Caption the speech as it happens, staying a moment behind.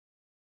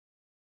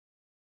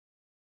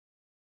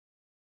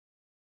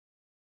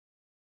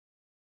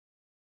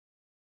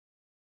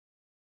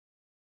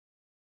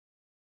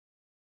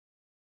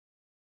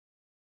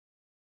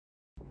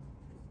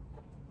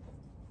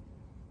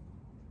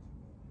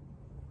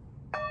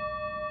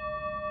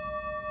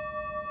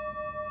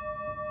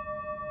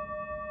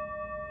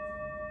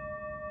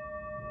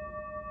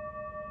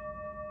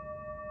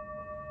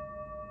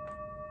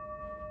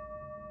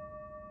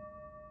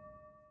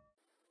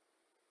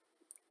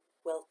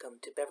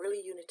Welcome to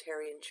Beverly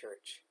Unitarian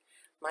Church.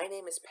 My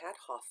name is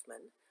Pat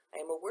Hoffman. I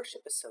am a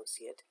worship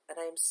associate, and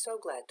I am so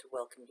glad to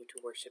welcome you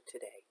to worship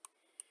today.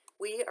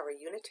 We are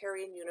a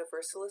Unitarian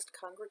Universalist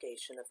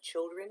congregation of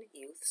children,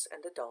 youths,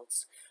 and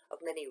adults of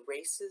many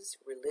races,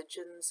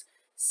 religions,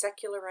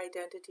 secular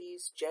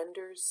identities,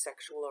 genders,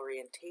 sexual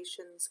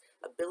orientations,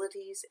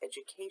 abilities,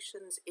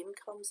 educations,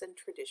 incomes, and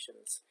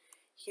traditions.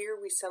 Here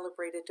we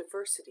celebrate a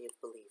diversity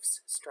of beliefs,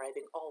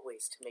 striving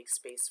always to make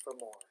space for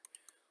more.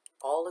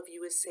 All of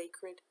you is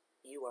sacred.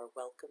 You are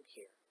welcome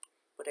here.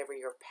 Whatever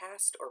your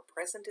past or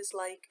present is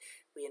like,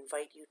 we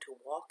invite you to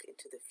walk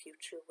into the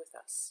future with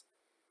us.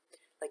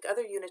 Like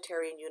other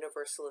Unitarian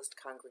Universalist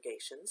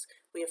congregations,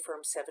 we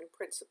affirm 7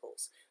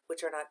 principles,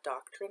 which are not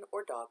doctrine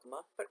or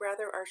dogma, but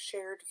rather our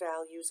shared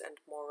values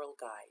and moral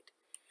guide.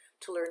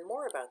 To learn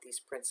more about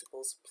these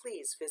principles,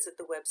 please visit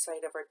the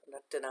website of our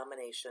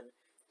denomination,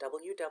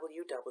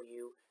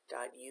 www.uua.org.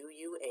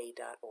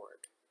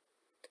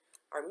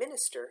 Our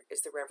minister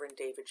is the Reverend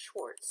David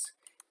Schwartz.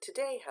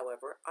 Today,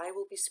 however, I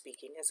will be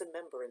speaking as a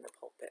member in the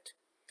pulpit.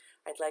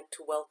 I'd like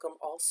to welcome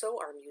also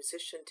our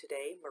musician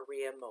today,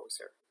 Maria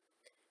Moser.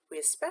 We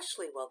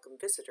especially welcome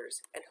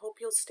visitors and hope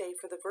you'll stay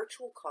for the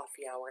virtual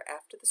coffee hour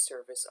after the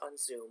service on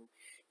Zoom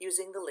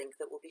using the link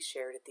that will be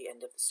shared at the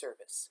end of the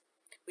service.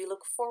 We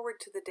look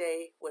forward to the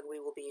day when we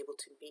will be able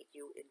to meet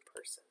you in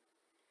person.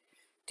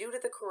 Due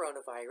to the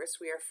coronavirus,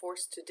 we are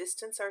forced to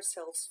distance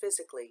ourselves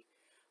physically,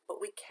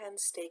 but we can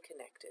stay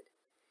connected.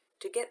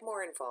 To get more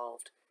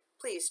involved,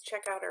 please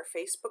check out our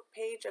Facebook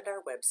page and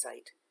our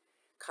website.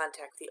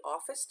 Contact the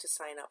office to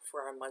sign up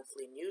for our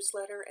monthly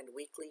newsletter and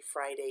weekly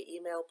Friday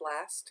email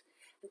blast,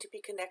 and to be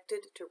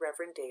connected to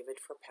Reverend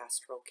David for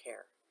pastoral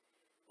care.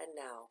 And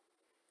now,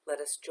 let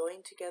us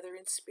join together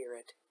in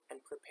spirit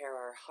and prepare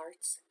our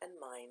hearts and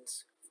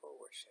minds for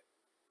worship.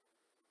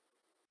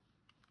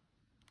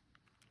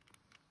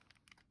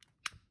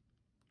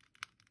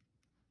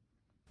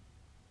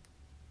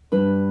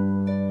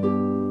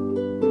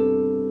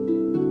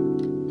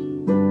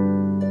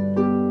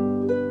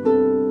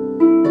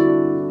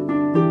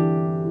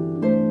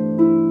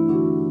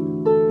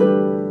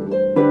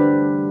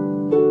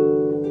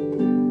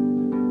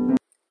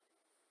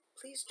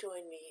 Please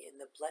join me in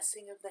the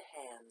blessing of the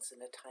hands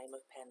in a time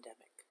of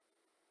pandemic.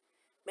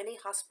 Many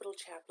hospital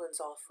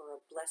chaplains offer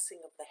a blessing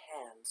of the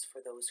hands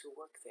for those who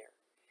work there.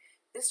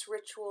 This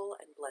ritual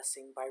and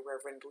blessing by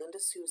Reverend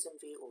Linda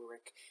Susan V.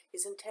 Ulrich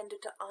is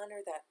intended to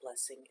honor that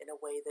blessing in a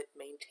way that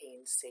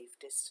maintains safe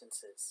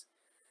distances.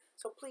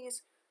 So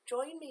please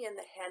join me in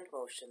the hand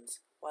motions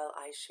while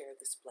I share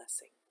this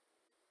blessing.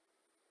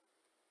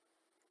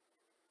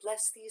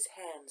 Bless these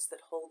hands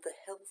that hold the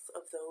health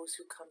of those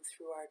who come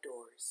through our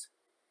doors.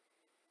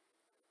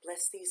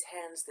 Bless these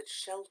hands that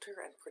shelter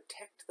and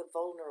protect the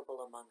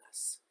vulnerable among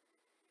us.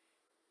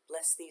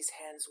 Bless these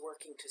hands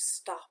working to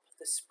stop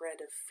the spread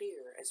of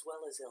fear as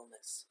well as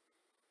illness.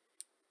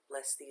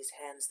 Bless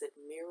these hands that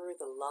mirror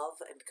the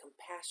love and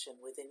compassion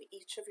within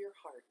each of your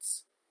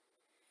hearts.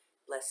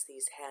 Bless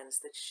these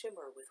hands that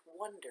shimmer with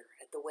wonder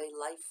at the way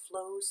life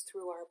flows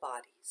through our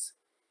bodies.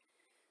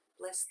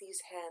 Bless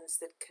these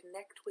hands that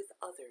connect with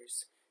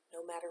others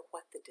no matter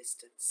what the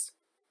distance.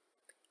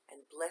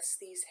 And bless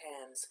these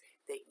hands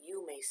that you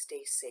may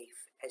stay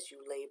safe as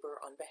you labor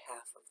on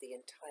behalf of the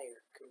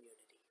entire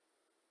community.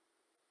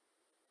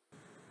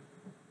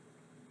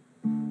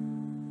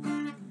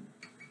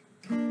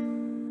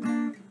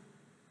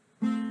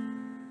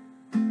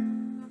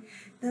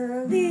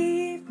 The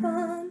leaf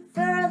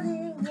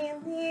unfurling in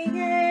the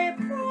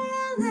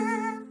April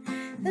air,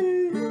 the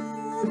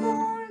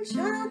newborn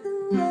child, the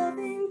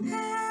loving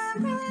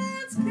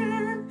parent's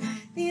care,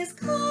 these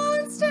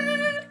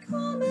constant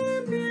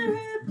common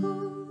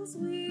miracles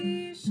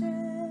we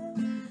share.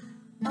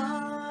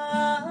 Alleluia,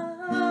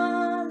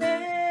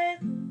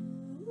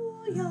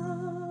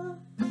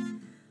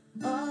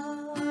 alleluia.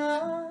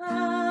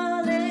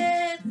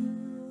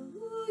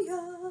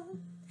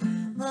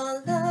 All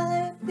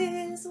life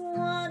is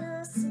one,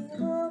 a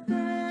single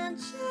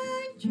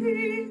branching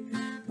tree,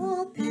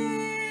 all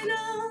pain a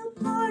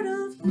part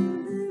of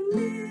human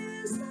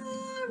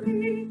misery.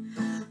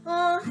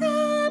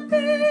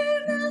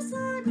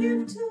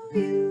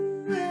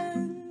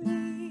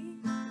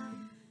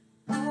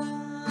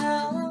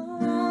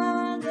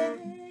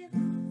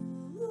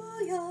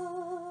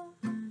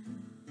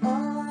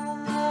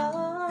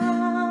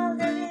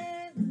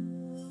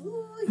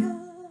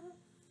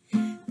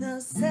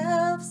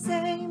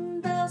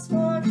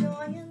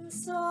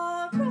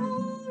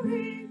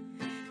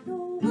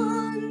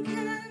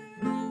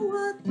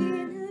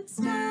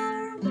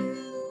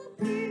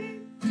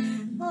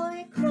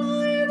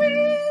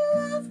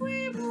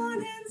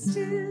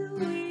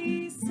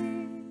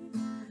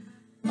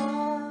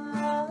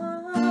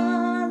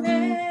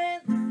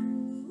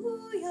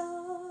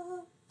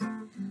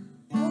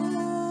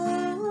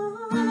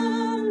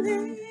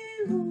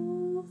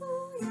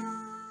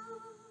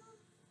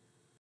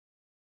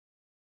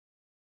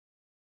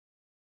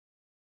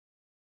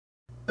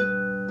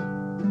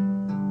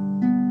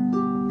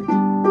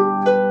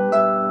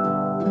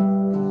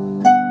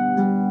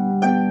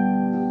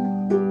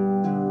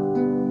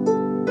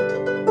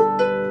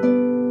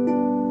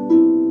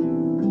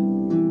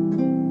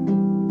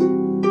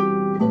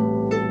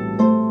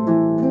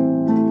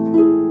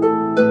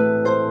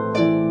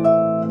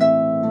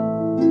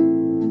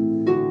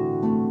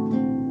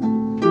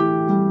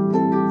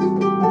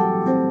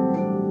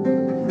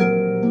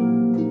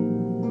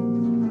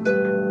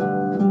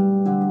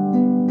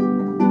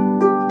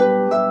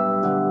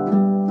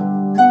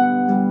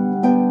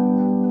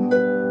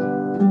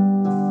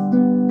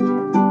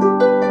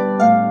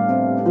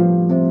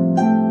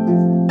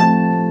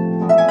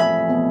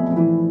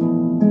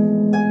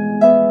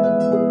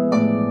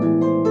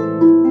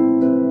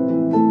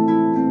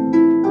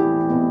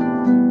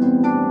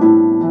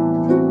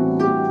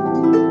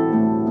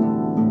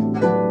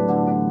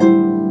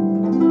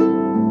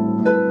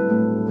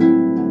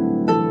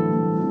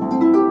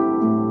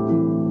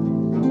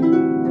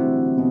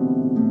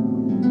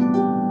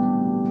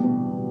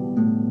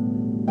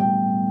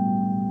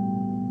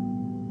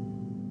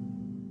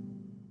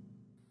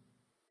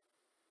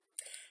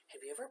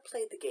 you ever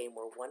played the game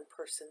where one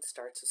person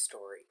starts a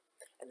story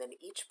and then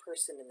each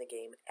person in the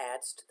game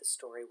adds to the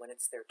story when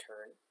it's their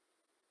turn?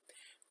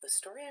 The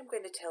story I'm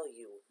going to tell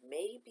you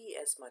may be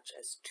as much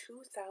as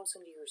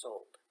 2,000 years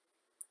old.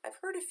 I've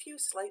heard a few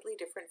slightly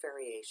different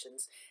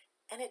variations,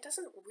 and it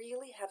doesn't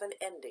really have an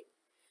ending.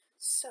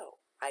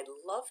 So, I'd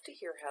love to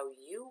hear how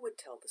you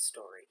would tell the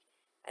story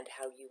and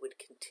how you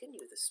would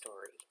continue the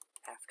story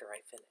after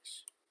I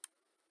finish.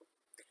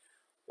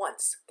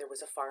 Once, there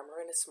was a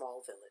farmer in a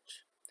small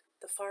village.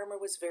 The farmer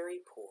was very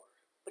poor,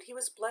 but he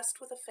was blessed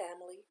with a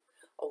family,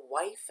 a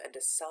wife and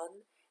a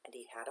son, and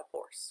he had a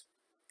horse.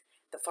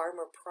 The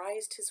farmer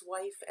prized his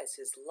wife as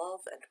his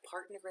love and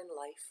partner in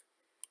life,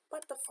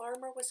 but the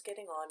farmer was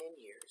getting on in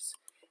years,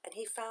 and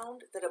he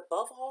found that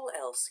above all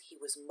else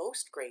he was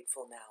most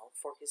grateful now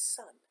for his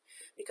son,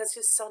 because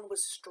his son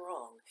was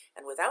strong,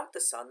 and without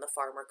the son the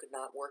farmer could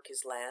not work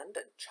his land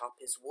and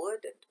chop his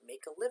wood and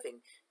make a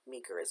living,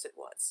 meager as it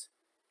was.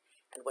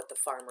 And what the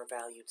farmer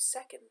valued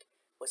second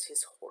was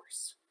his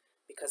horse,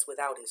 because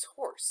without his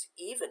horse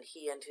even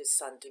he and his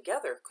son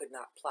together could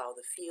not plow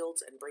the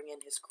fields and bring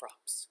in his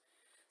crops.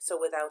 So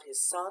without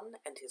his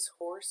son and his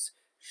horse,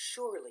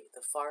 surely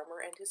the farmer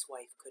and his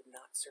wife could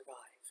not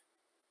survive.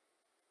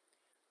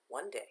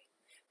 One day,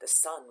 the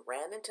son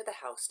ran into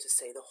the house to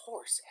say the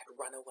horse had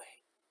run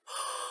away.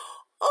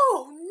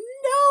 "Oh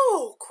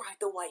no!" cried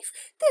the wife.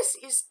 "This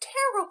is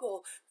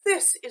terrible!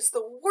 This is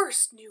the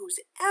worst news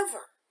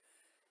ever!"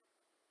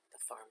 The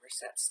farmer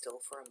sat still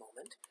for a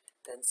moment,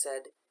 then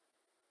said,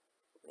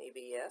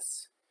 "Maybe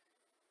yes,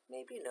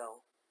 maybe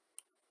no.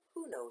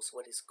 Who knows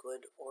what is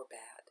good or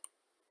bad?"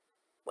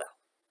 Well,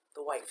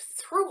 the wife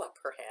threw up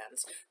her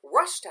hands,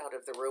 rushed out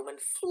of the room,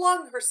 and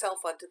flung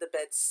herself onto the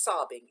bed,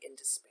 sobbing in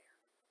despair.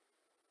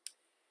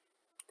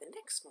 The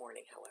next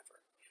morning,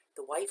 however,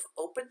 the wife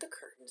opened the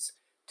curtains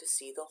to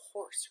see the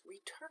horse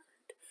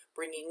returned,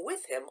 bringing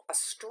with him a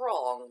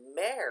strong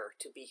mare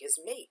to be his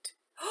mate.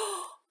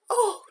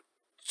 "Oh,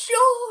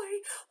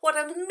 joy! What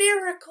a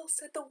miracle!"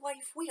 said the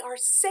wife. "We are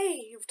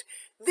saved!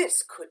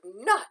 This could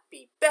not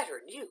be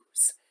better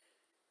news."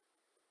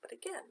 But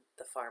again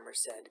the farmer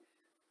said,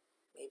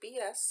 "Maybe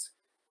yes,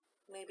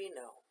 maybe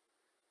no.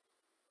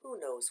 Who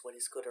knows what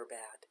is good or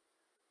bad?"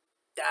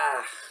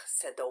 "Ah,"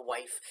 said the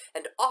wife,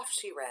 and off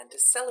she ran to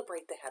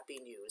celebrate the happy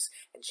news,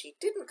 and she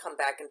didn't come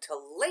back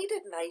until late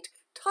at night,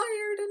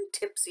 tired and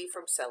tipsy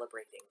from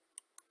celebrating.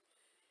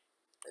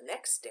 The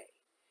next day,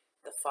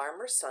 the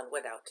farmer's son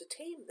went out to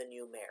tame the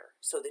new mare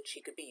so that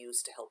she could be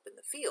used to help in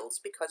the fields,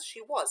 because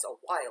she was a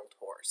wild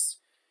horse.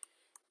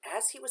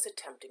 As he was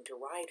attempting to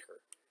ride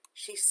her,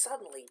 she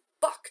suddenly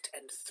bucked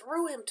and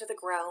threw him to the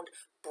ground,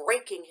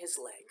 breaking his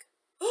leg.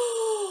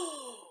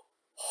 "Oh,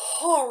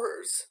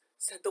 horrors!"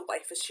 said the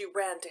wife as she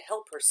ran to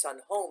help her son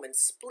home and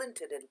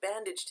splinted and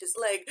bandaged his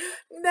leg.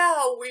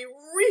 "Now we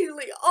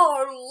really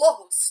are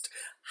lost.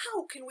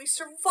 How can we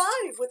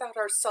survive without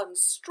our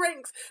son's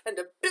strength and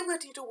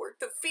ability to work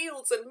the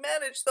fields and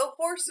manage the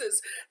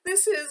horses?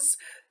 This is,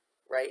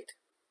 right,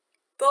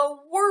 the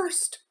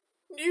worst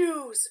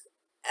news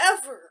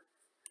ever."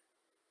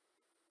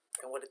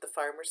 And what did the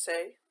farmer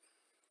say?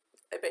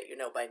 I bet you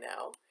know by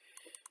now.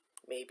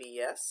 Maybe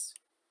yes,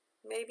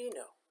 maybe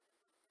no.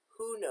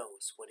 Who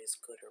knows what is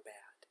good or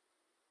bad?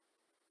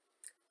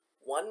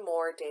 One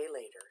more day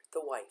later,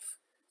 the wife,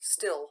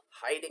 still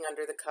hiding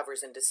under the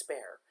covers in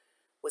despair,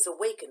 was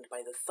awakened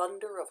by the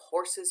thunder of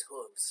horses'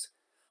 hooves.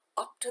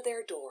 Up to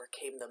their door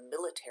came the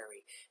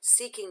military,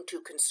 seeking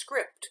to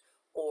conscript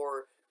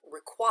or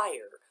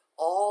require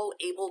all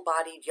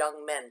able-bodied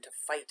young men to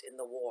fight in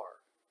the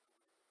war.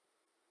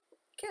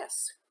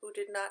 Guess who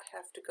did not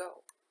have to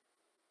go?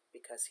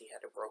 Because he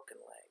had a broken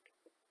leg.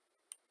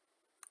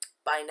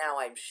 By now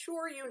I'm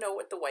sure you know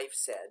what the wife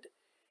said,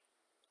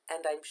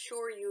 and I'm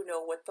sure you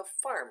know what the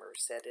farmer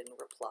said in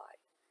reply.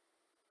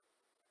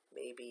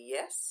 Maybe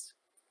yes,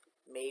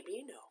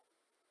 maybe no.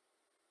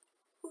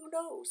 Who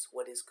knows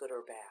what is good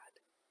or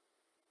bad?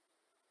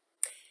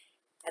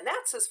 And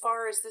that's as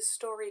far as this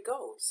story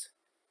goes.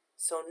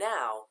 So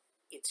now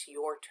it's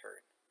your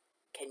turn.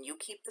 Can you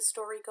keep the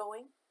story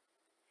going?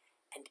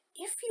 And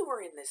if you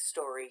were in this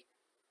story,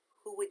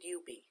 who would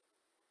you be?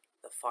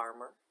 The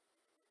farmer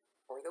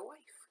or the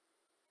wife?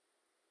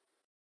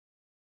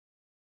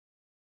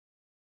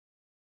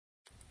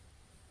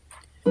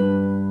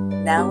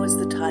 Now is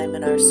the time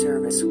in our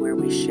service where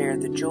we share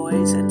the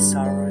joys and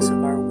sorrows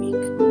of our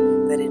week,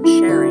 that in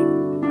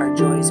sharing, our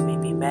joys may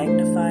be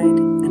magnified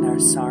and our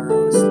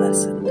sorrows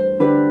lessened.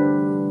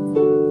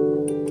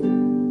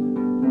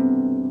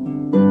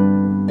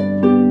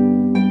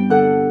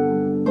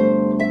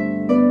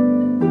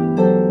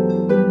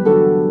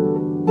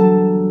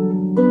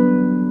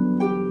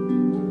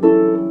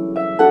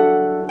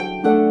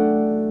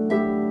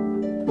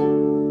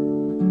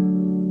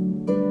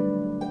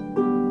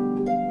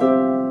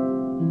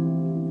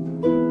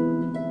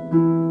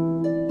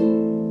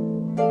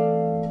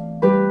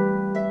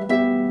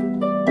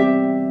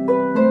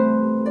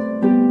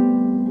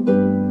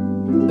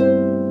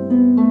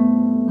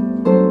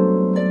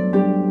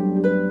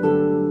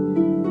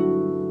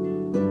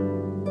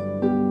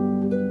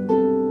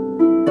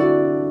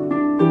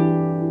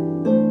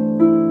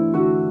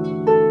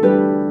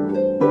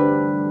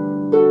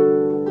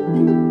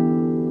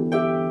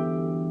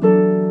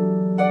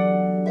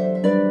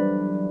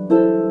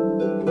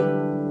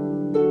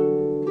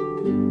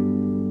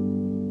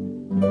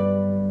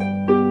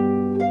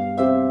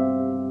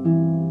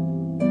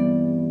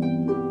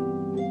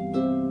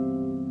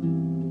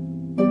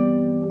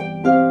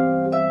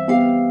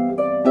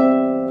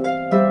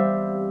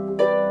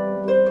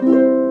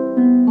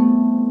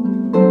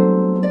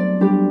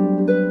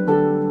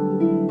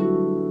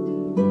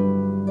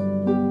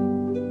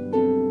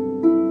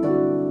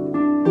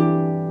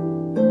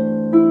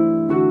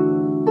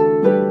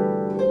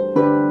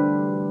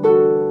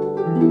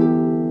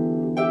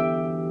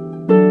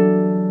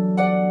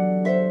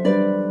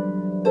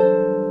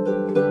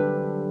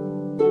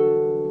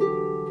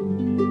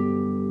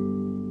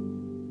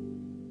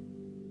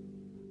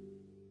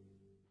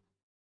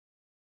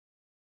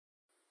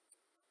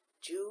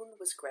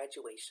 was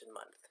graduation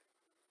month.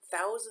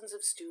 Thousands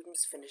of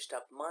students finished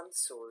up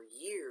months or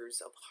years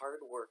of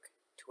hard work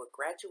to a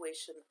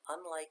graduation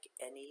unlike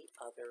any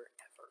other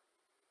ever.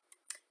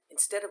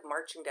 Instead of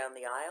marching down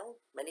the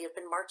aisle, many have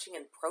been marching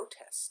in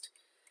protest.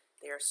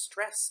 They are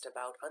stressed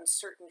about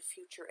uncertain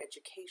future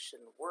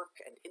education,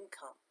 work, and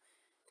income.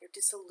 They're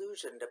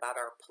disillusioned about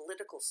our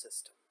political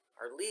system,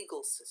 our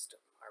legal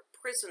system, our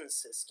prison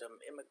system,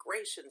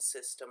 immigration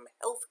system,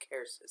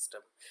 healthcare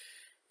system.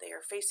 They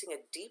are facing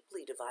a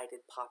deeply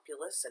divided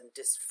populace and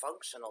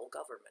dysfunctional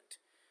government.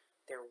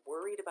 They're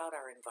worried about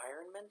our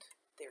environment.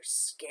 They're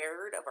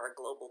scared of our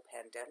global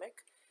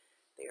pandemic.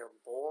 They are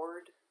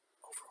bored,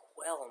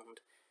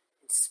 overwhelmed,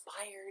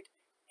 inspired,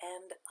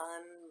 and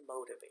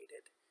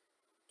unmotivated,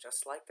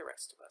 just like the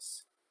rest of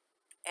us.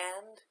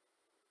 And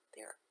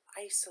they're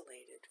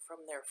isolated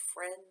from their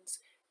friends,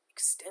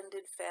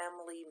 extended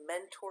family,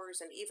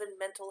 mentors, and even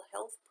mental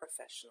health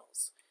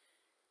professionals.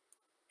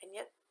 And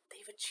yet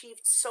they've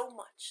achieved so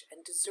much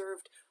and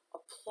deserved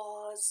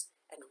applause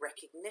and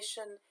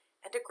recognition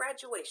and a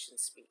graduation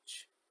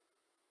speech.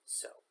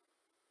 So,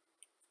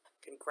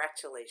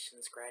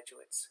 congratulations,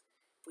 graduates.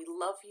 We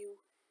love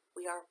you,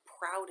 we are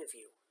proud of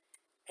you,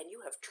 and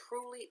you have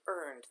truly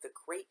earned the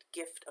great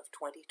gift of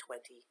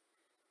 2020,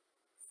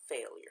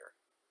 failure.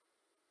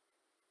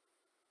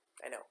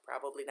 I know,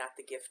 probably not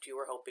the gift you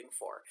were hoping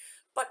for,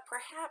 but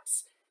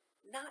perhaps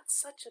not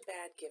such a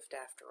bad gift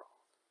after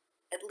all,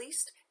 at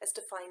least as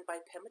defined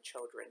by Pema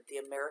Chodron, the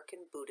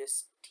American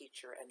Buddhist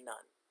teacher and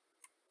nun.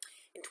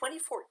 In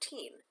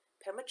 2014,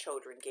 Pema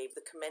Chodron gave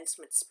the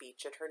commencement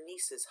speech at her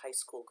niece's high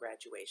school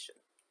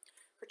graduation.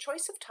 Her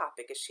choice of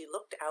topic as she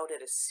looked out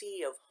at a sea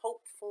of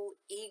hopeful,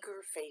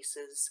 eager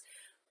faces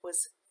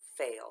was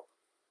fail.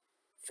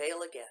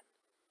 Fail again.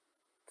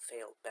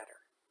 Fail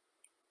better.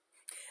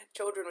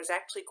 Chodron was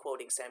actually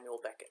quoting Samuel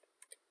Beckett.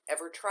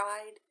 Ever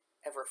tried,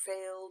 ever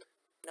failed,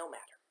 no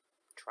matter.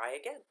 Try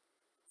again.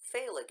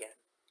 Fail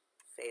again.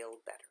 Fail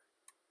better.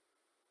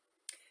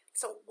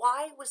 So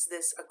why was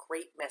this a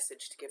great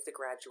message to give the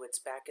graduates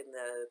back in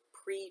the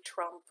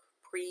pre-Trump,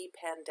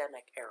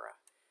 pre-pandemic era?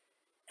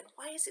 And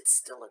why is it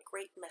still a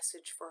great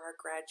message for our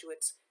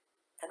graduates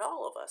and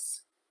all of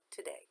us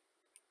today?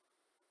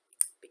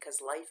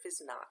 Because life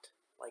is not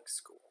like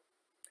school.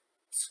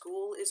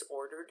 School is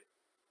ordered.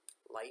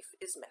 Life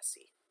is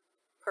messy.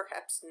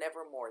 Perhaps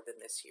never more than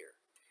this year.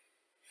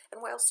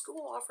 And while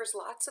school offers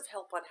lots of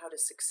help on how to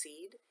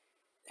succeed,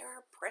 there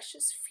are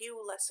precious few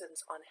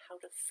lessons on how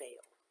to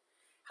fail,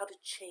 how to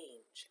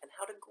change, and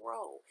how to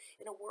grow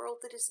in a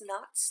world that is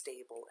not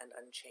stable and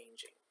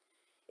unchanging,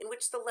 in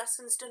which the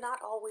lessons do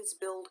not always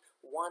build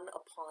one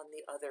upon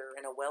the other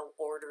in a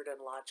well-ordered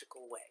and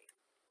logical way.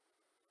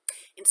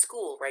 In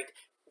school, right,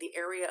 the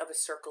area of a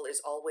circle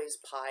is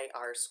always pi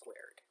r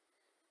squared.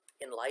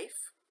 In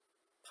life,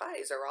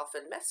 pies are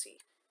often messy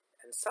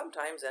and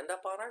sometimes end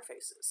up on our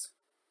faces.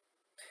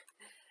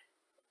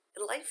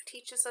 Life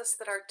teaches us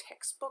that our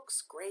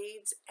textbooks,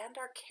 grades, and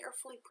our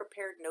carefully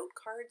prepared note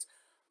cards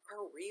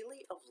are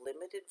really of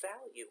limited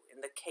value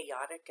in the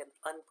chaotic and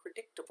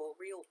unpredictable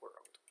real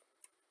world.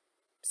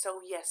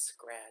 So yes,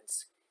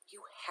 grads,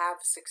 you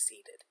have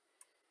succeeded.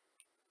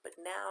 But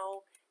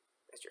now,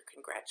 as your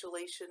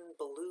congratulation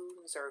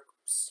balloons are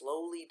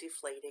slowly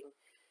deflating,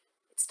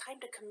 it's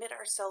time to commit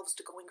ourselves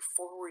to going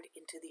forward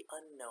into the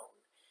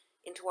unknown,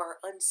 into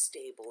our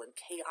unstable and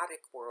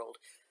chaotic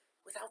world,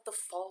 without the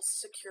false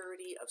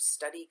security of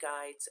study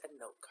guides and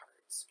note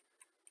cards,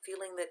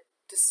 feeling that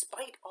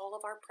despite all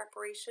of our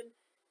preparation,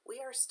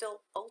 we are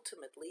still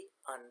ultimately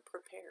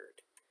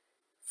unprepared,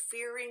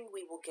 fearing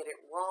we will get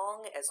it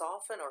wrong as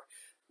often or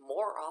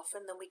more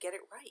often than we get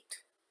it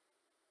right.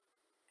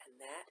 And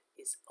that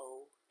is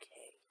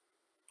okay,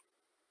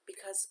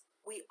 because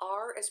we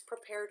are as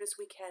prepared as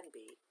we can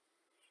be,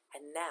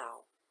 and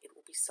now it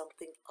will be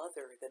something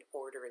other than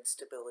order and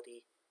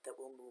stability that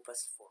will move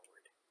us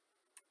forward.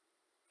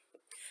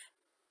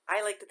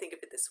 I like to think of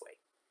it this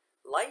way.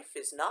 Life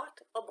is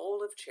not a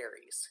bowl of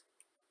cherries.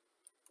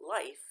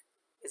 Life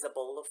is a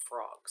bowl of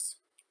frogs.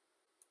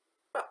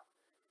 Well,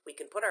 we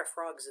can put our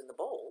frogs in the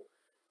bowl,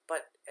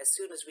 but as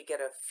soon as we get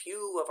a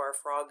few of our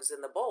frogs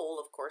in the bowl,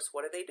 of course,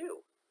 what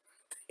do?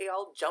 They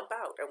all jump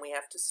out and we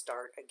have to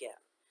start again.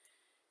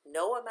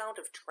 No amount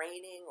of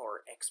training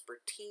or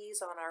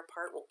expertise on our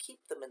part will keep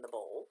them in the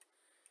bowl,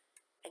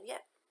 and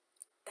yet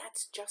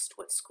that's just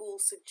what school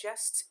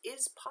suggests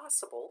is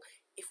possible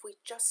if we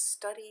just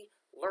study,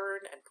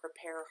 learn, and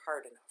prepare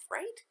hard enough,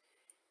 right?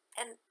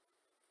 And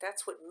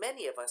that's what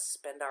many of us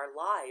spend our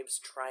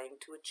lives trying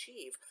to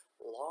achieve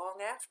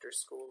long after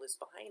school is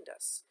behind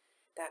us.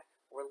 That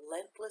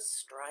relentless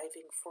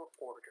striving for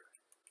order,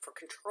 for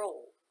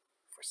control,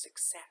 for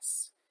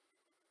success.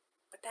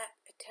 But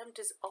that attempt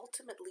is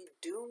ultimately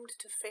doomed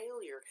to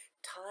failure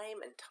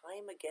time and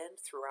time again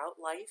throughout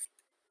life.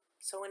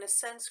 So in a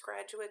sense,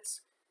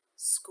 graduates,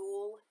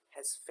 school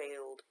has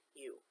failed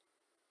you.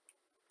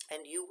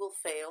 And you will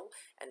fail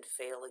and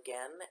fail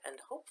again and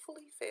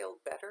hopefully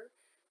fail better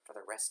for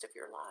the rest of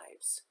your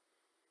lives.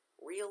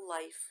 Real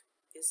life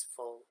is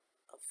full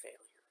of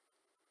failure.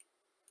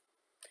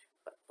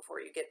 before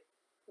you get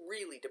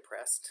really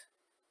depressed,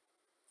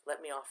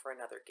 let me offer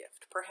another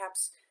gift,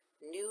 perhaps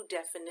new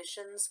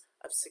definitions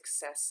of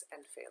success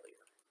and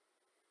failure.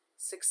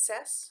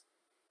 Success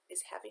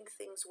is having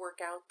things work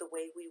out the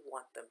way we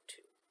want them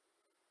to.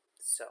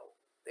 So,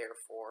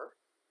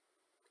 therefore,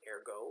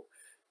 ergo,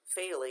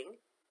 failing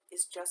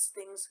is just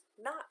things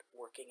not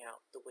working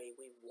out the way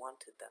we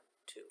wanted them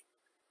to.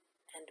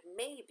 And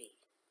maybe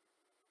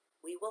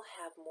we will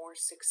have more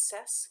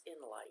success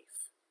in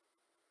life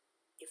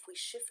if we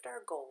shift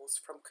our goals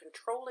from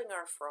controlling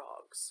our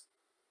frogs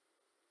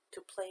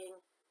to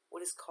playing what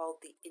is called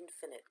the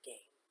infinite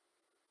game.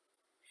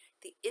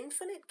 The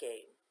infinite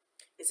game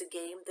is a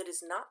game that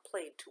is not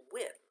played to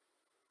win,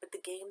 but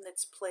the game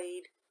that's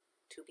played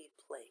to be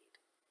played.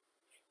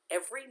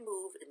 Every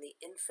move in the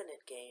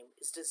infinite game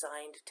is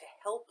designed to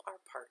help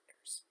our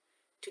partners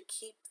to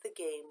keep the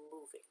game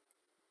moving.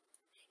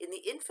 In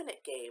the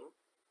infinite game,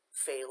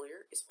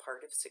 failure is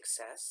part of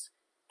success,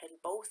 and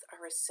both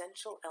are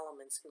essential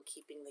elements in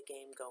keeping the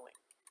game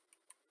going.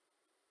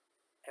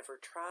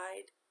 Ever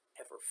tried?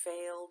 Ever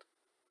failed?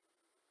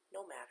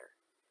 No matter.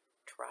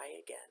 Try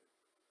again.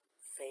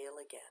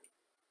 Fail again.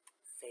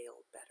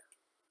 Fail better.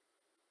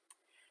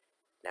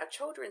 Now,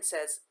 Chodron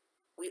says,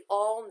 we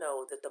all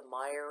know that the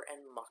mire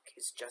and muck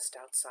is just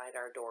outside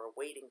our door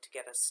waiting to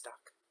get us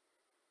stuck.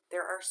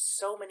 There are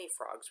so many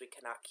frogs we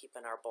cannot keep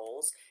in our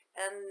bowls,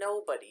 and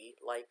nobody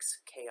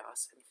likes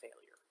chaos and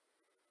failure.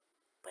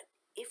 But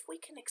if we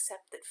can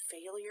accept that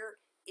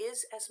failure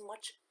is as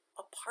much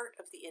a part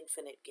of the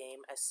infinite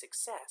game as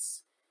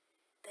success,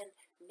 then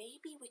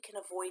maybe we can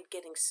avoid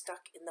getting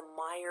stuck in the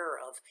mire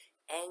of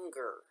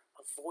anger,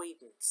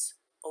 avoidance,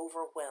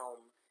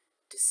 overwhelm,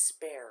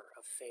 despair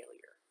of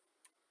failure.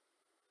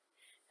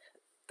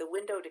 The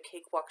window to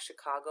Cakewalk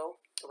Chicago,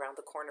 around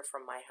the corner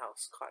from my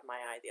house, caught my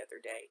eye the other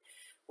day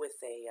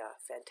with a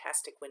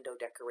fantastic window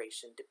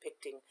decoration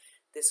depicting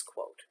this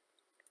quote: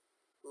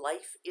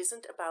 "Life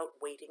isn't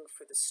about waiting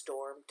for the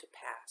storm to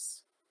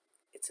pass.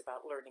 It's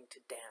about learning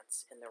to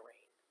dance in the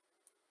rain."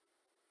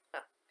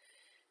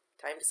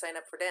 Time to sign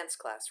up for dance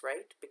class,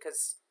 right?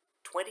 Because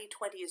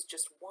 2020 is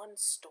just one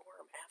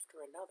storm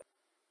after another.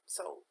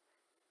 So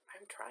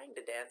I'm trying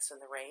to dance in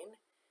the rain,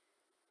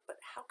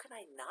 but how can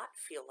I not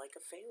feel like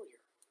a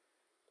failure?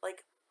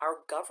 Like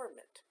our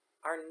government,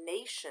 our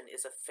nation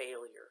is a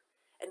failure,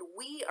 and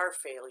we are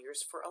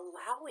failures for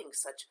allowing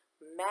such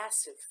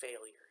massive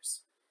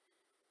failures.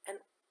 And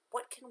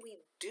what can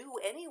we do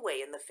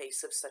anyway in the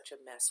face of such a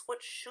mess?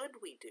 What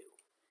should we do?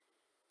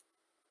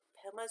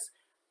 Pema's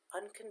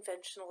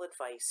unconventional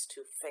advice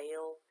to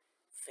fail,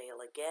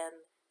 fail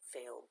again,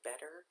 fail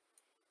better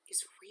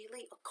is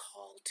really a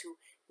call to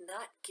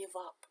not give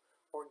up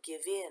or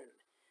give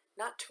in,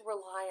 not to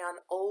rely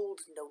on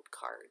old note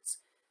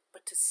cards,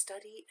 but to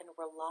study and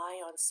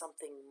rely on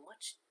something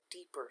much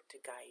deeper to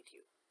guide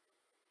you.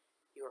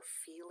 Your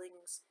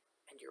feelings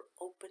and your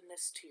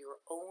openness to your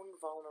own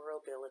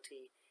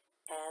vulnerability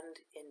and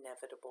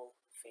inevitable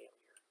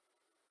failure.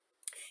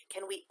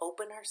 Can we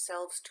open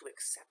ourselves to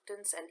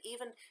acceptance and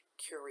even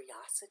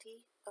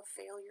curiosity of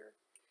failure?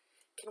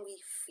 Can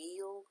we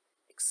feel,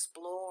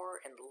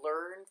 explore, and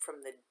learn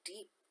from the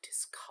deep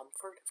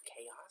discomfort of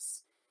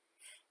chaos?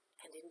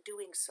 And in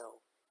doing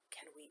so,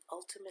 can we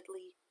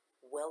ultimately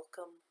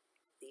welcome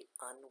the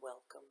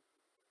unwelcome?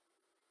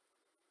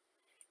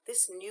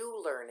 This new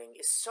learning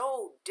is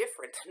so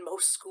different than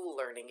most school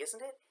learning,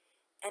 isn't it?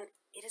 And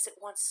it is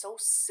at once so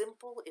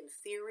simple in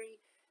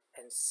theory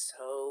and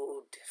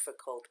so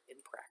difficult in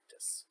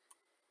practice.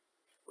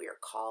 We are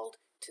called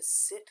to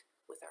sit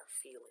with our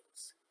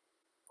feelings,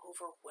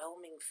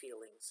 overwhelming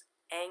feelings,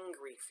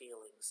 angry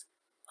feelings,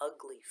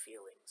 ugly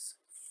feelings,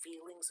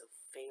 feelings of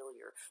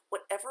failure,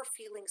 whatever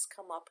feelings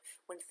come up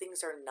when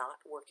things are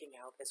not working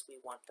out as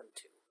we want them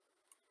to.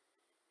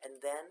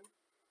 And then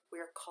we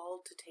are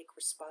called to take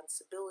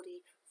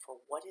responsibility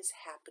for what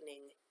is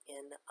happening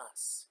in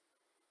us,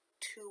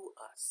 to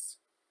us,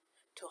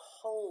 to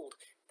hold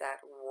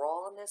that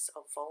rawness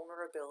of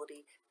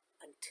vulnerability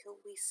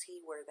until we see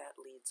where that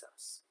leads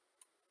us.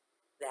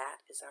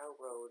 That is our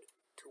road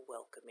to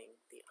welcoming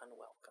the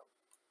unwelcome.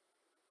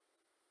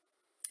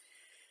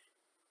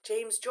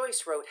 James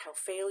Joyce wrote how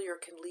failure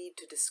can lead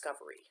to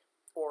discovery,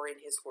 or in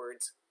his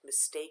words,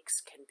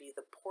 mistakes can be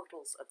the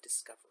portals of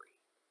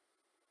discovery.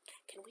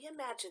 Can we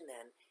imagine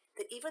then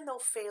that even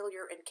though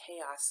failure and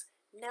chaos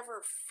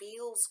never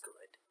feels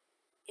good,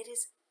 it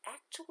is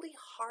actually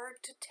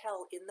hard to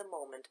tell in the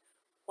moment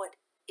what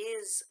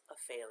is a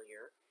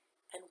failure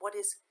and what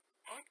is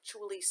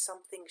actually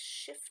something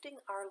shifting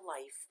our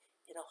life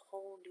in a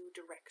whole new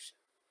direction?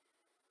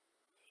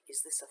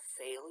 Is this a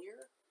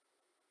failure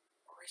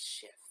or a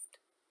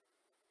shift?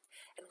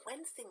 And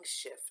when things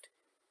shift,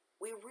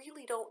 we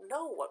really don't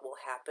know what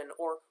will happen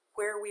or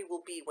where we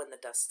will be when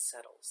the dust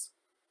settles,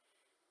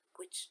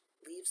 which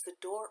leaves the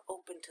door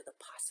open to the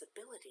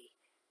possibility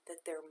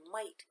that there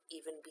might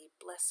even be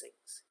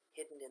blessings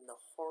hidden in the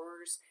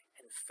horrors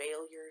and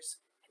failures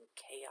and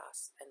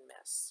chaos and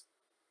mess.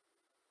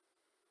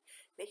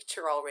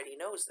 Nature already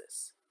knows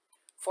this.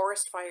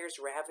 Forest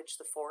fires ravage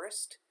the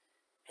forest,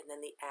 and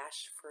then the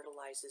ash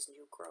fertilizes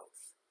new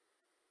growth.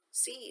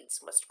 Seeds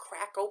must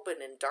crack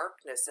open in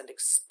darkness and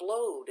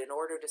explode in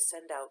order to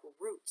send out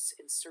roots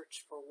in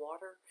search for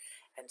water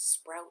and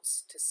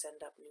sprouts to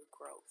send up new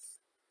growth.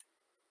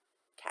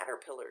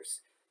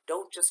 Caterpillars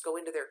don't just go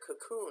into their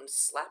cocoons,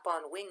 slap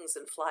on wings,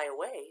 and fly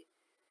away.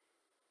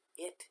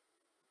 It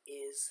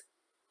is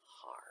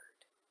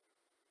hard,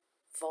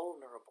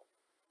 vulnerable,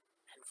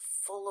 and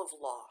full of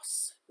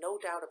loss, no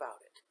doubt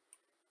about it.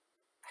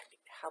 I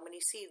mean, how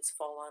many seeds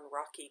fall on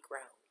rocky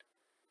ground?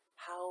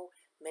 How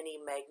many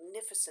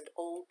magnificent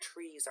old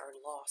trees are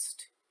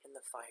lost in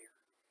the fire?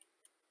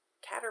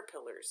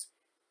 Caterpillars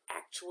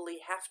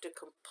actually have to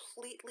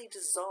completely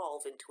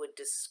dissolve into a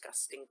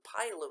disgusting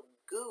pile of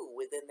goo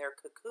within their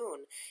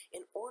cocoon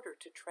in order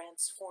to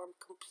transform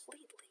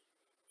completely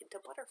into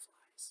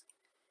butterflies.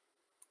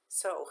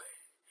 So,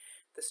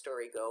 the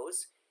story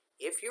goes,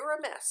 if you're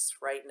a mess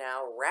right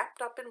now,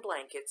 wrapped up in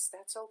blankets,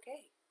 that's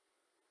okay.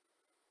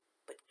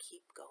 But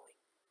keep going.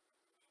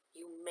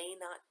 You may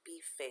not be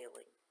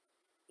failing.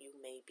 You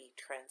may be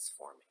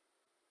transforming.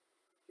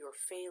 Your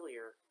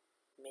failure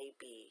may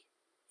be,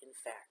 in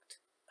fact,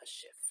 a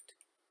shift.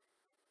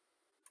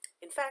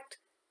 In fact,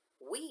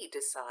 we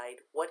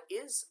decide what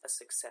is a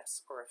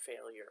success or a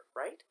failure,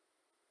 right?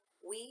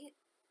 We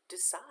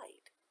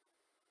decide.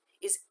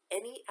 Is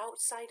any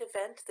outside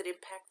event that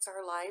impacts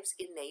our lives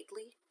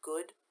innately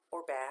good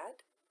or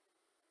bad?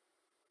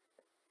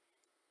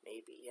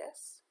 Maybe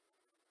yes,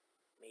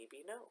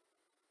 maybe no.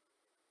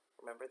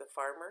 Remember the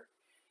farmer?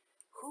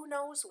 Who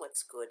knows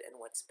what's good and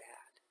what's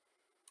bad?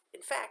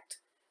 In fact,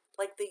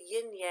 like the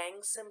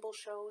yin-yang symbol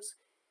shows,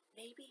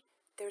 maybe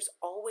there's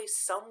always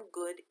some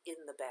good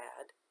in the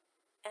bad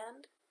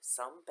and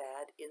some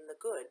bad in the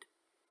good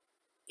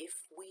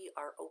if we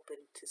are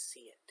open to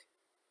see it.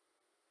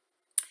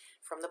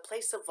 From the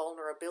place of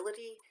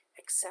vulnerability,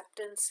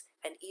 acceptance,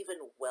 and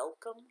even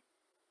welcome,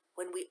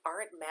 when we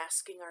aren't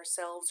masking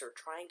ourselves or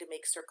trying to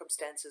make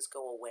circumstances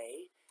go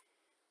away,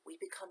 we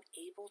become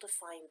able to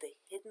find the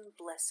hidden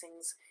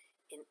blessings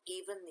in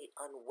even the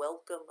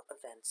unwelcome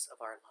events of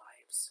our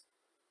lives.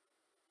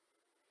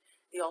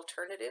 The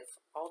alternative,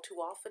 all too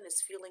often,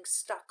 is feeling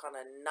stuck on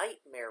a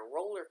nightmare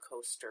roller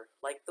coaster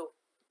like the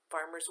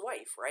farmer's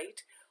wife, right?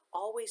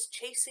 Always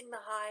chasing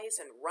the highs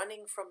and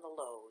running from the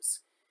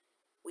lows.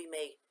 We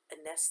may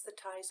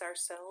anesthetize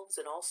ourselves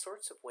in all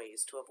sorts of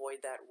ways to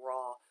avoid that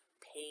raw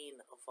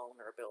pain of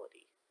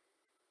vulnerability.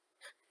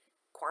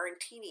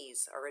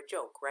 Quarantinis are a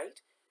joke,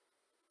 right?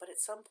 But at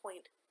some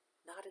point,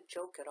 not a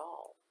joke at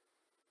all,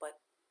 but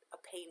a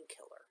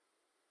painkiller.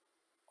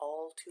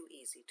 All too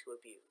easy to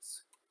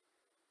abuse.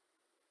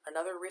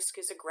 Another risk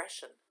is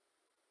aggression,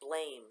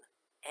 blame,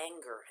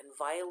 anger, and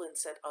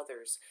violence at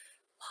others.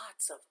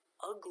 Lots of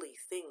ugly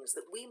things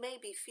that we may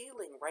be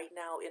feeling right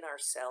now in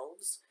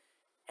ourselves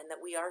and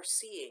that we are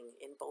seeing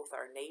in both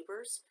our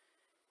neighbors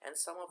and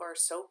some of our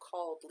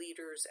so-called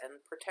leaders and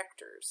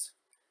protectors.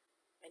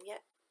 And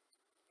yet,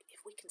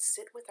 if we can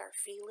sit with our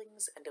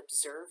feelings and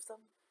observe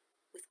them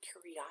with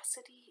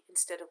curiosity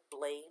instead of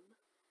blame,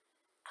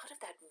 out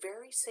of that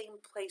very same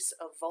place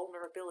of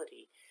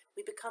vulnerability,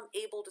 we become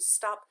able to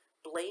stop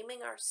blaming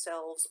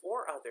ourselves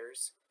or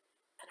others,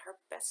 and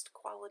our best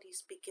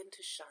qualities begin to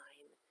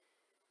shine.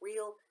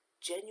 Real,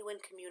 genuine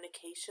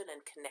communication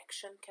and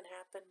connection can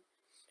happen.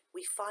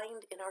 We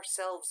find in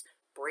ourselves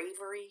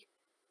bravery,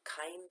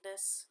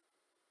 kindness,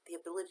 the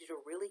ability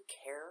to really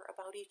care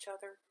about each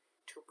other,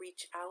 to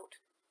reach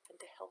out and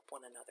to help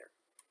one another.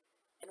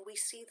 And we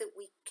see that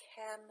we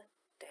can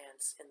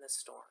dance in the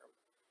storm.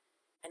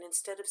 And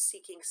instead of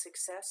seeking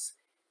success,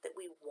 that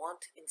we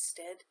want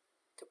instead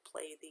to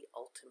play the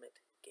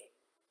ultimate game.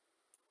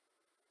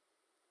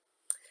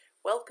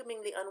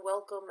 Welcoming the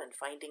unwelcome and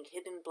finding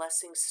hidden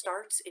blessings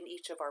starts in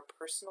each of our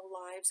personal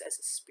lives as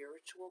a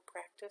spiritual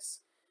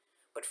practice.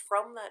 But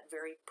from that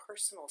very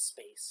personal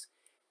space,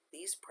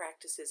 these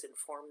practices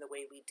inform the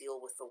way we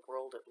deal with the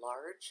world at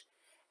large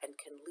and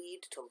can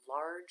lead to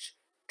large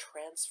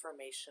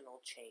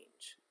transformational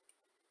change.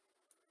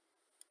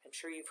 I'm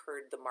sure you've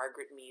heard the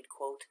Margaret Mead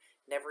quote,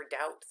 "Never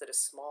doubt that a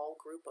small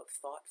group of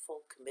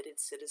thoughtful, committed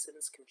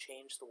citizens can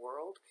change the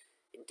world.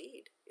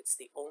 Indeed, it's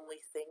the only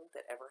thing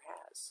that ever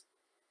has."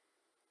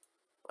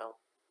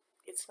 Well,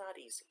 it's not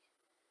easy,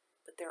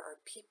 but there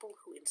are people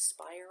who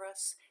inspire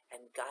us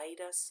and guide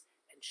us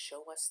and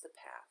show us the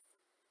path.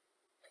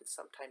 And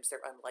sometimes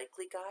they're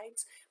unlikely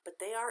guides, but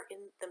they are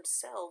in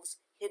themselves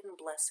hidden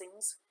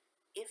blessings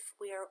if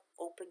we are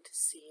open to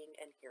seeing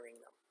and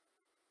hearing them.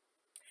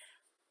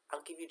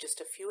 I'll give you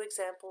just a few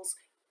examples,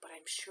 but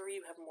I'm sure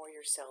you have more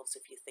yourselves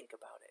if you think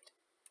about it.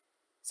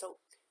 So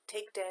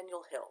take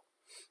Daniel Hill,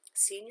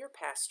 senior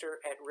pastor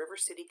at River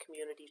City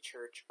Community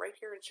Church right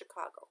here in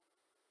Chicago.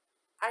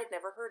 I'd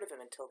never heard of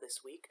him until this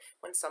week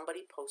when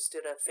somebody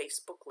posted a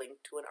Facebook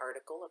link to an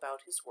article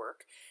about his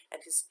work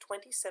and his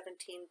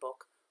 2017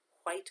 book,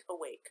 White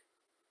Awake.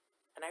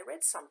 And I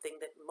read something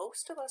that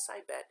most of us, I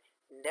bet,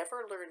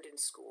 never learned in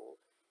school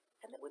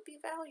and that would be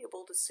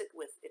valuable to sit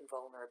with in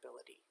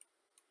vulnerability.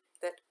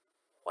 That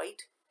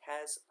white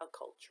has a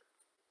culture.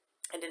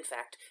 And in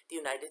fact, the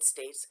United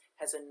States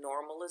has a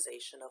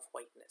normalization of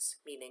whiteness,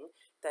 meaning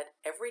that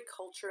every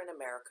culture in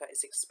America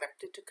is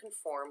expected to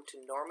conform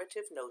to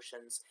normative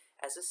notions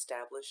as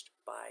established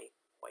by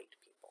white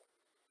people.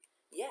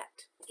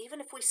 Yet, even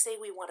if we say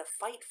we want to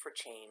fight for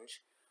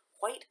change,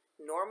 white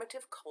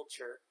normative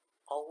culture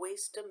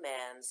always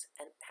demands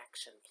an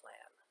action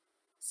plan,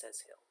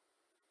 says Hill.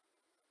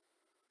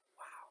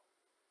 Wow.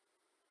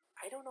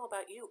 I don't know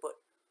about you,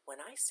 but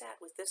when I sat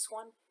with this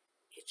one,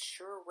 it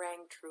sure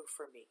rang true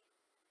for me.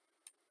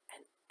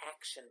 An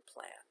action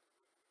plan.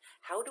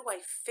 How do I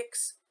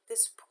fix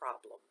this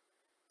problem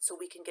so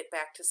we can get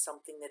back to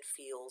something that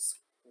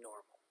feels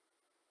normal?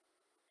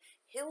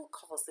 Hill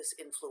calls this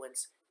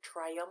influence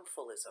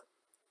triumphalism,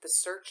 the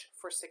search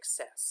for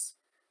success.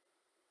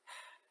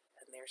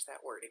 And there's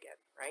that word again,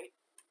 right?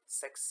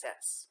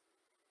 Success.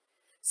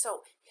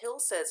 So Hill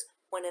says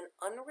when an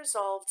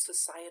unresolved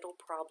societal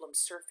problem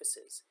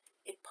surfaces,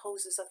 it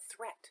poses a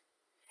threat,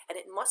 and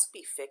it must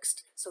be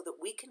fixed so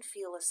that we can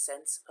feel a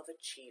sense of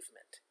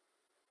achievement.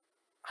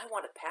 I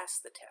want to pass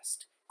the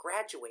test,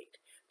 graduate,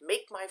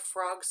 make my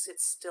frog sit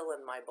still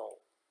in my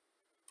bowl.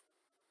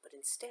 But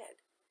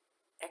instead,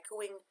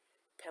 echoing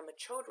Pema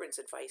Chodron's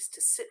advice to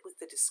sit with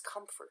the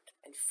discomfort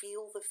and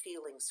feel the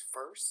feelings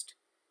first,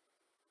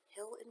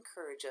 Hill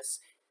encourages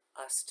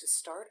us to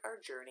start our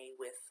journey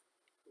with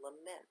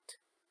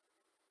lament.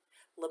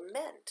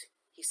 Lament,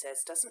 he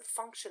says, doesn't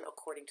function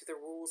according to the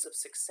rules of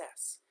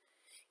success.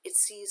 It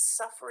sees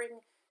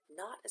suffering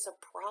not as a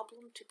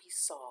problem to be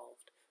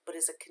solved, but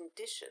as a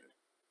condition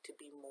to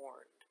be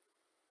mourned.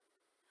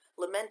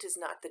 Lament is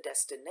not the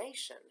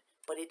destination,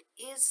 but it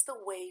is the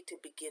way to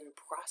begin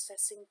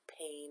processing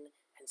pain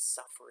and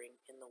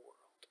suffering in the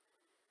world.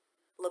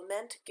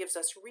 Lament gives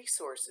us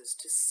resources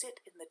to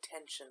sit in the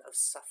tension of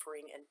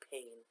suffering and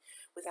pain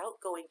without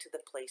going to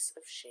the place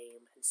of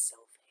shame and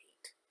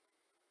self-hate.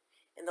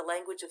 In the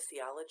language of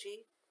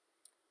theology,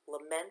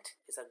 lament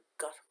is a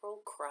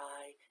guttural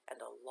cry and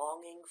a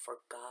longing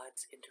for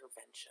God's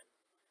intervention.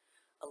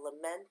 A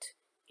lament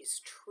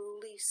is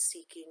truly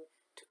seeking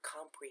to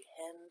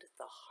comprehend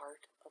the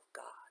heart of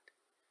God.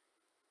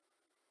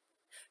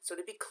 So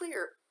to be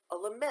clear, a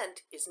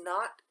lament is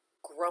not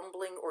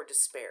grumbling or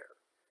despair.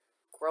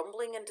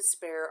 Grumbling and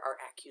despair are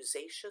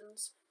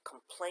accusations,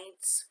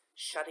 complaints,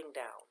 shutting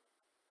down.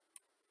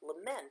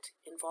 Lament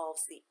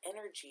involves the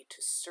energy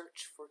to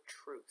search for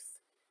truth.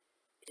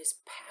 It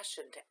is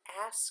passion to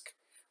ask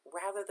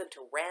rather than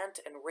to rant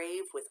and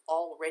rave with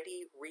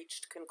already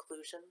reached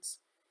conclusions.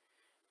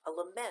 A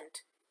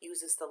lament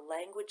uses the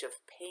language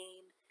of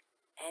pain,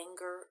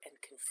 anger, and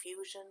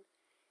confusion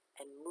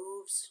and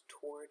moves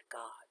toward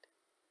God.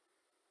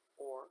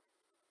 Or,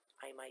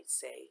 I might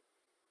say,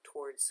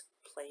 towards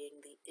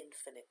playing the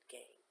infinite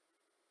game.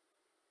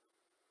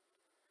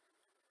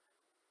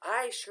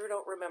 I sure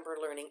don't remember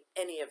learning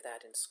any of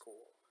that in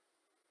school,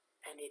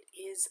 and it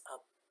is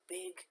a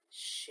big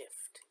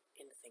shift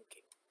in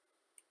thinking.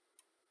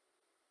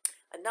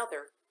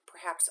 Another,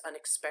 perhaps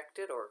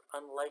unexpected or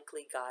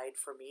unlikely guide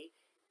for me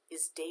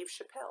is Dave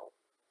Chappelle,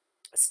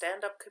 a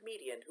stand-up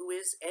comedian who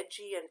is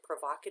edgy and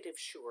provocative,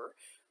 sure,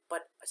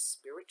 but a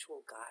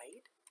spiritual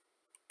guide.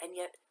 And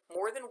yet,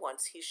 more than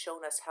once, he's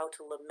shown us how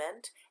to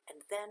lament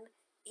and then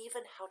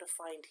even how to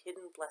find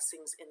hidden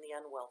blessings in the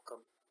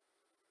unwelcome.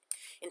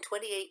 In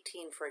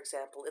 2018, for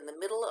example, in the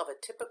middle of a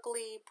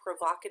typically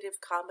provocative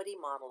comedy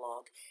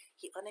monologue,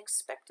 he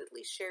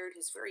unexpectedly shared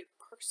his very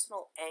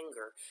personal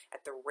anger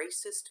at the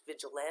racist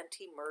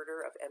vigilante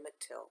murder of Emmett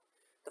Till,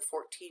 the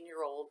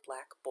 14-year-old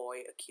black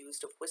boy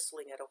accused of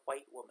whistling at a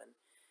white woman,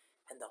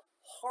 and the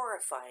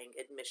horrifying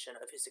admission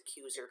of his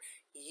accuser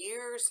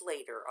years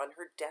later on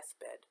her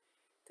deathbed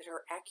that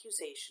her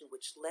accusation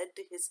which led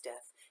to his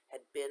death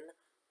had been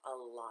a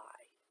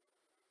lie.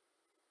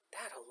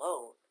 That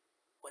alone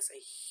was a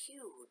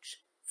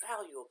huge,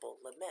 valuable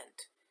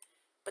lament.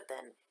 But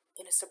then,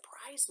 in a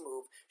surprise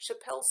move,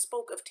 Chappelle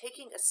spoke of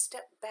taking a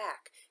step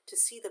back to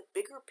see the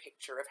bigger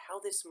picture of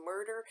how this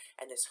murder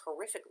and this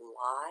horrific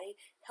lie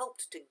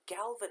helped to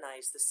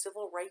galvanize the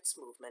civil rights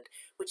movement,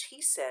 which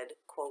he said,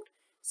 quote,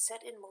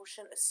 set in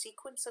motion a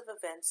sequence of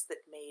events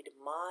that made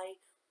my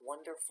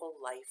wonderful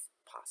life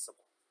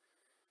possible.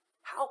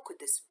 How could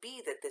this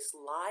be that this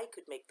lie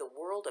could make the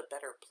world a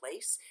better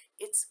place?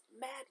 It's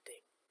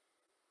maddening.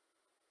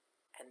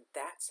 And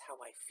that's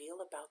how I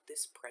feel about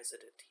this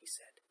president, he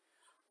said.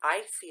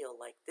 I feel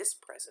like this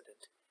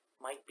president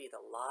might be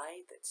the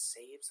lie that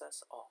saves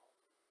us all.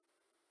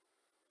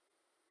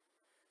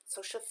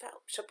 So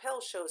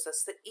Chappelle shows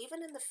us that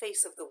even in the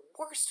face of the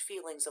worst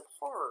feelings of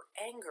horror,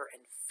 anger,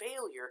 and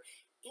failure,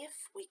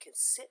 if we can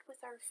sit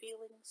with our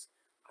feelings,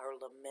 our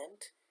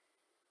lament,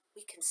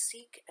 we can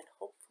seek and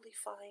hopefully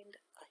find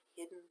a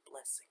hidden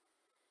blessing.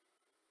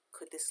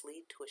 Could this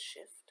lead to a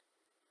shift?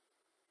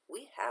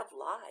 We have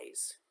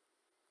lies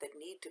that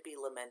need to be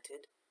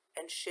lamented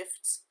and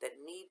shifts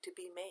that need to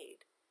be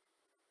made.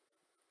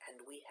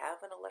 And we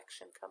have an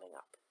election coming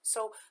up.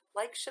 So,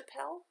 like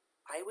Chappelle,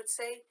 I would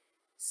say,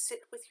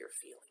 sit with your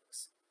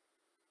feelings.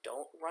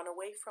 Don't run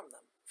away from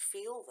them.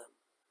 Feel them.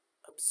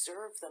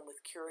 observe them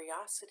with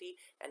curiosity,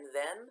 and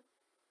then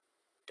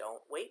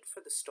don't wait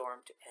for the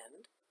storm to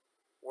end.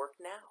 Work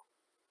now,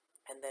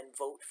 and then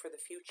vote for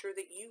the future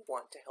that you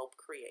want to help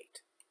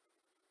create.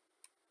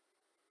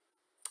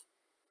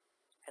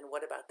 And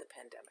what about the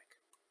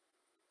pandemic?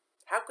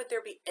 How could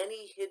there be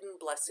any hidden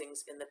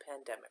blessings in the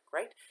pandemic,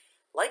 right?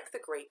 Like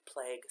the Great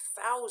Plague,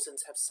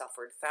 thousands have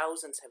suffered,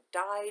 thousands have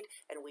died,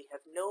 and we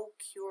have no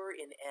cure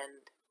in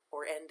end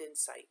in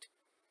sight.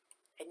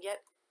 And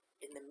yet,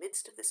 in the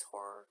midst of this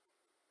horror,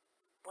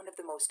 one of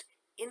the most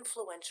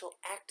influential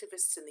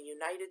activists in the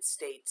United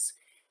States,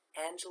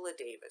 Angela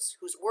Davis,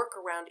 whose work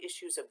around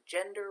issues of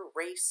gender,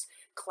 race,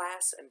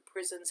 class, and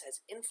prisons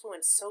has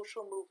influenced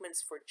social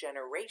movements for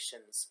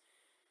generations,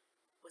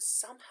 was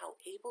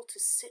somehow able to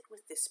sit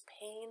with this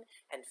pain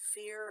and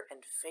fear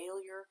and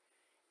failure,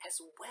 as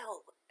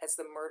well as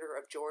the murder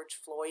of George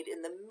Floyd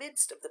in the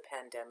midst of the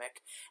pandemic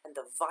and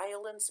the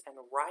violence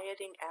and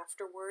rioting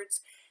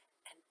afterwards.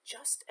 And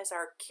just as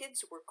our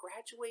kids were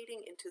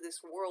graduating into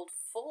this world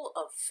full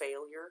of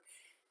failure,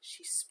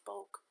 she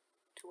spoke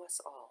to us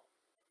all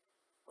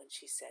when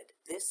she said,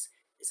 "This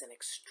is an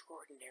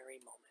extraordinary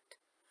moment.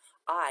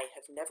 I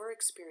have never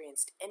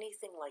experienced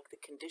anything like the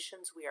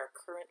conditions we are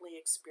currently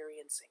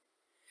experiencing.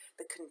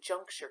 The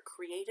conjuncture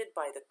created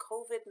by the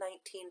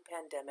COVID-19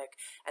 pandemic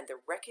and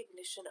the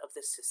recognition of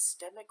the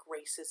systemic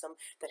racism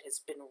that has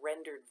been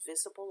rendered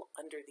visible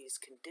under these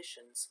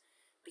conditions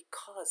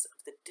because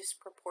of the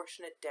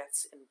disproportionate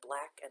deaths in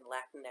Black and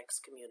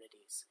Latinx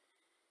communities,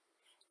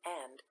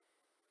 and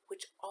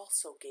which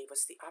also gave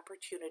us the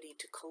opportunity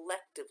to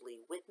collectively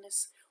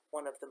witness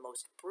one of the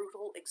most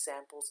brutal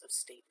examples of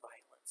state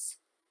violence.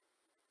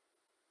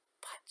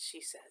 But,"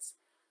 she says,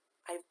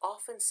 "I've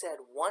often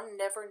said one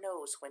never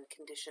knows when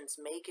conditions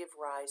may give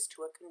rise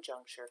to a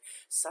conjuncture,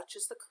 such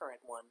as the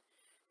current one,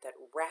 that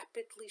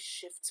rapidly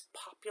shifts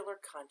popular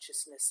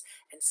consciousness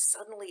and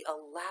suddenly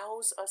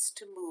allows us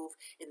to move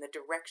in the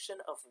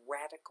direction of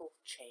radical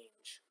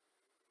change."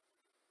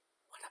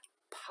 What a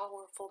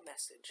powerful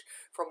message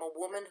from a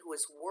woman who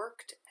has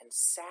worked and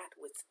sat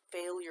with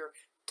failure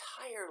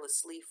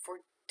tirelessly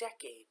for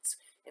decades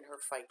in her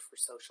fight for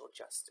social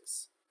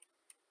justice.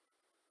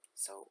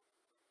 So,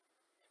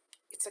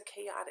 it's a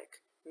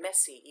chaotic,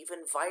 messy,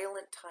 even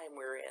violent time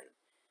we're in,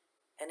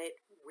 and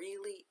it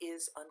really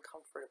is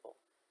uncomfortable.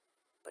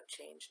 But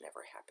change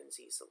never happens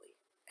easily.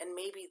 And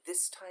maybe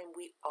this time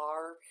we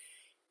are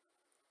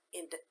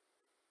in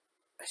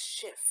a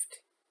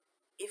shift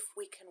if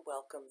we can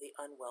welcome the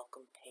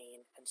unwelcome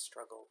pain and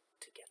struggle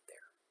to get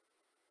there.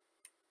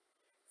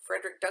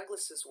 Frederick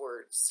Douglass's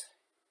words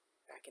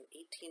back in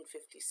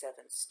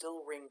 1857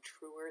 still ring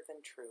truer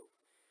than true.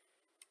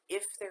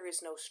 "If there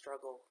is no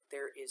struggle,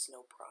 there is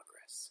no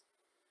progress.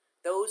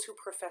 Those who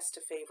profess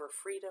to favor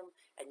freedom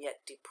and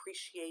yet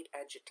depreciate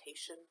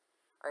agitation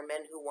are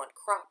men who want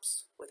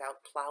crops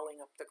without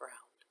plowing up the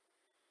ground.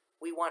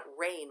 We want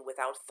rain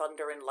without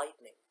thunder and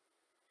lightning.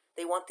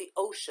 They want the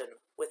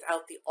ocean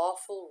without the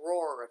awful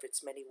roar of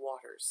its many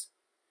waters.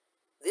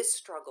 This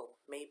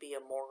struggle may be a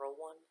moral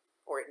one,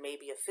 or it may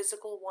be a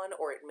physical one,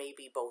 or it may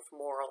be both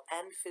moral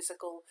and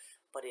physical,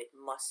 but it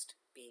must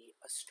be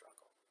a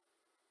struggle."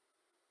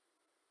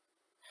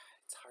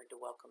 It's hard to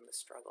welcome the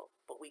struggle,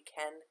 but we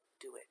can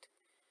do it.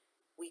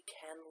 We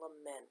can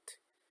lament.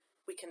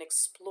 We can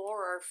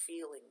explore our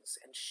feelings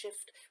and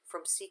shift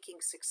from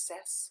seeking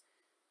success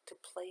to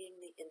playing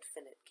the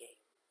infinite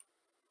game.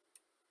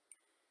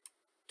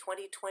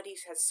 2020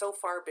 has so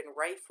far been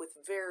rife with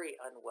very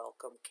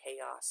unwelcome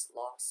chaos,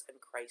 loss,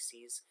 and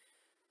crises,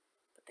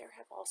 but there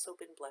have also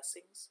been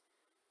blessings,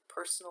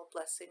 personal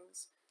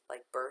blessings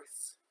like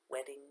births,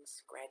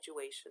 weddings,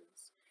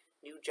 graduations,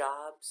 new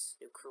jobs,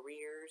 new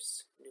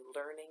careers, new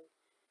learning,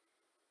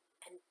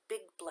 and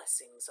big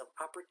blessings of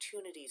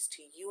opportunities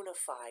to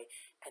unify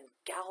and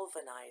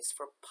galvanize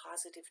for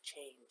positive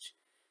change,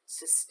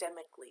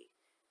 systemically,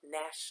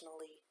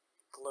 nationally,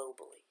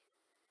 globally.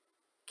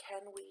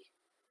 Can we,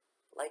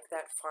 like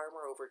that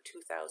farmer over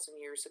 2,000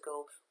 years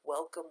ago,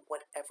 welcome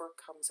whatever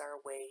comes our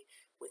way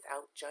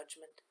without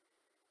judgment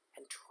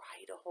and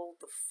try to hold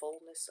the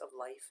fullness of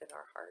life in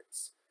our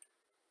hearts?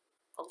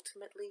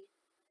 Ultimately,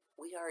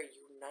 we are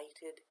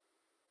united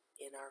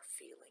in our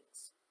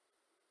feelings.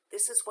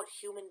 This is what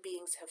human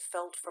beings have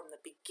felt from the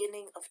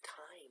beginning of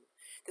time.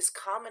 This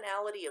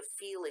commonality of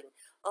feeling,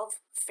 of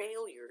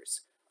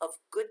failures, of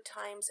good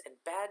times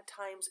and bad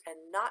times,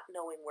 and not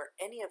knowing where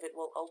any of it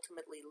will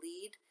ultimately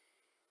lead,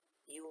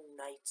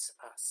 unites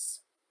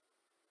us.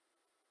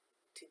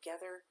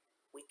 Together,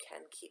 we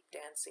can keep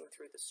dancing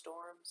through the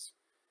storms.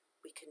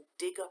 We can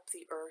dig up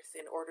the earth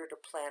in order to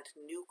plant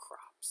new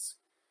crops.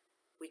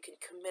 We can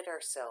commit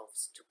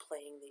ourselves to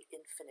playing the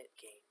infinite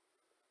game,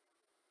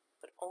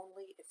 but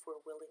only if we're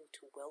willing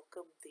to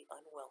welcome the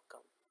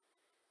unwelcome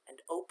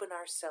and open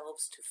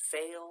ourselves to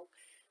fail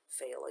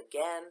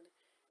again,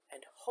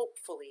 and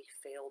hopefully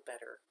fail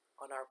better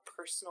on our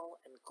personal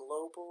and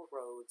global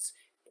roads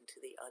into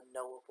the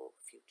unknowable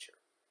future.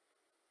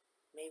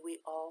 May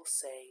we all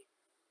say,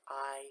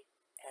 "I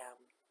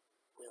am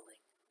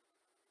willing."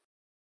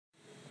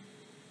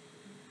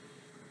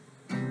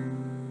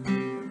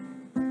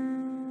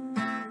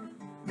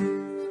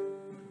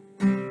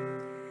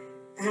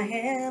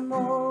 am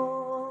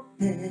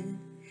open,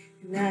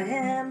 and I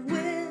am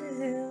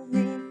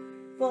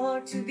willing,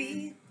 for to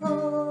be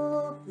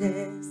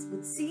hopeless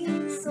would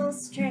seem so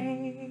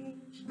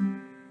strange.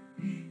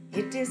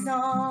 It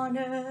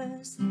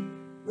dishonors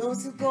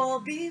those who go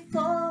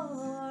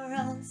before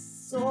us,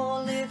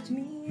 so lift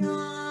me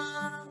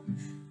up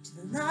to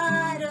the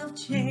light of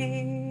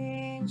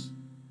change.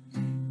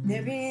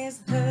 There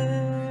is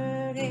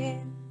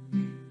hurting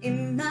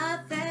in my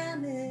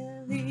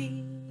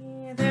family,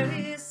 there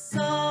is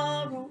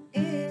sorrow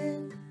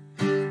in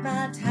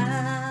my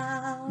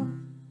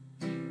town,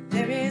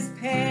 there is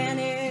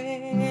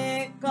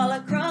panic all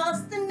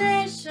across the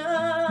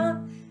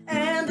nation,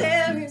 and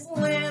there is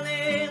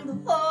wailing the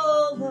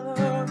whole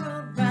world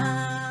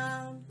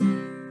around.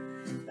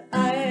 But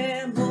I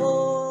am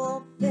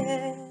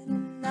open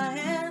and I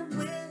am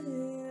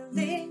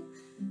willing.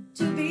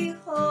 To be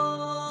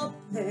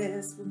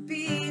hopeless would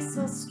be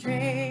so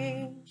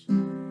strange.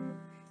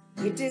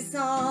 It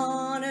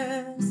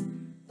dishonors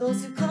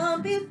those who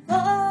come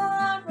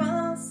before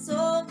us,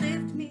 so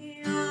lift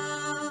me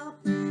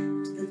up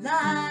to the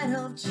light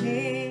of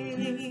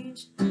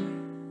change.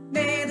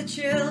 May the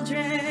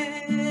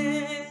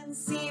children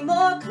see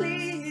more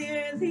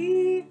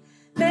clearly,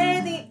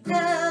 may the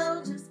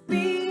elders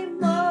be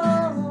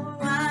more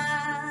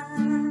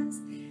wise,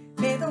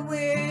 may the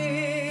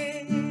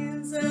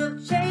winds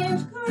of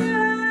change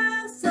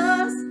caress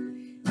us,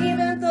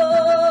 even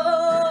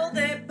though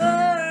they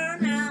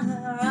burn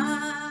our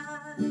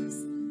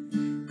eyes.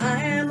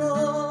 I am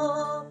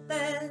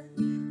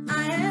open,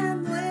 I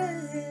am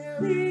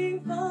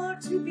willing, for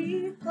to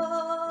be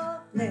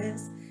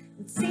hopeless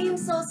it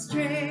seems so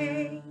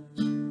strange.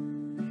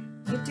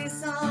 It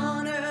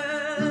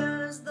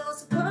dishonors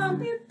those who come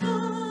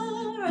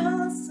before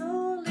us,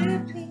 so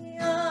lift me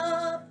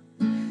up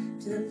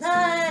to the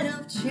light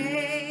of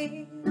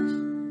change.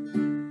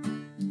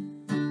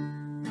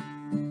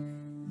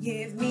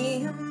 Give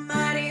me a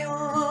mighty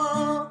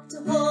hope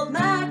to hold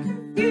my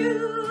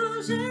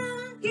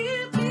confusion.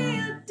 Give me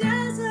a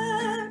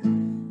desert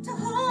to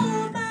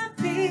hold my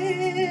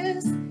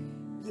fears.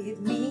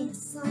 Give me a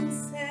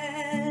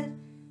sunset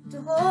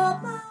to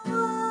hold my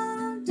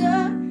wonder,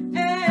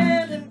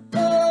 and an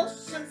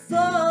ocean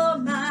for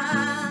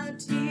my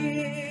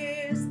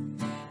tears.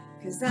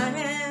 'Cause I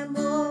am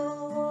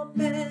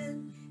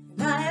open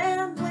and I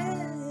am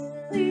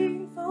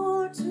willing,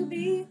 for to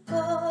be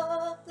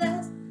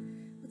hopeless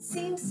would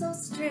seem so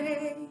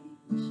strange.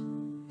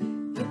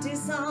 It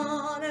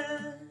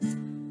dishonors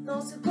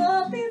those who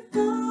go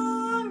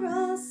before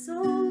us,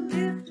 so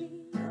lift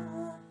me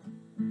up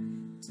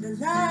to the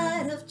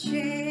light of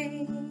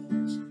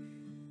change.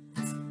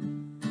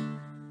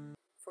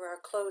 For our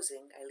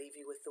closing, I leave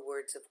you with the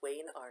words of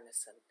Wayne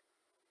Arneson.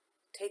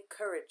 Take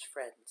courage,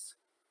 friends.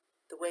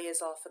 The way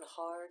is often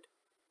hard,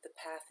 the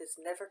path is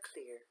never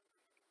clear,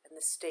 and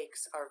the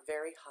stakes are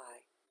very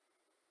high.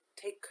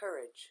 Take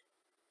courage,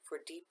 for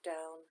deep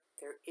down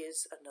there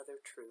is another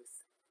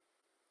truth.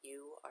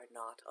 You are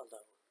not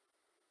alone.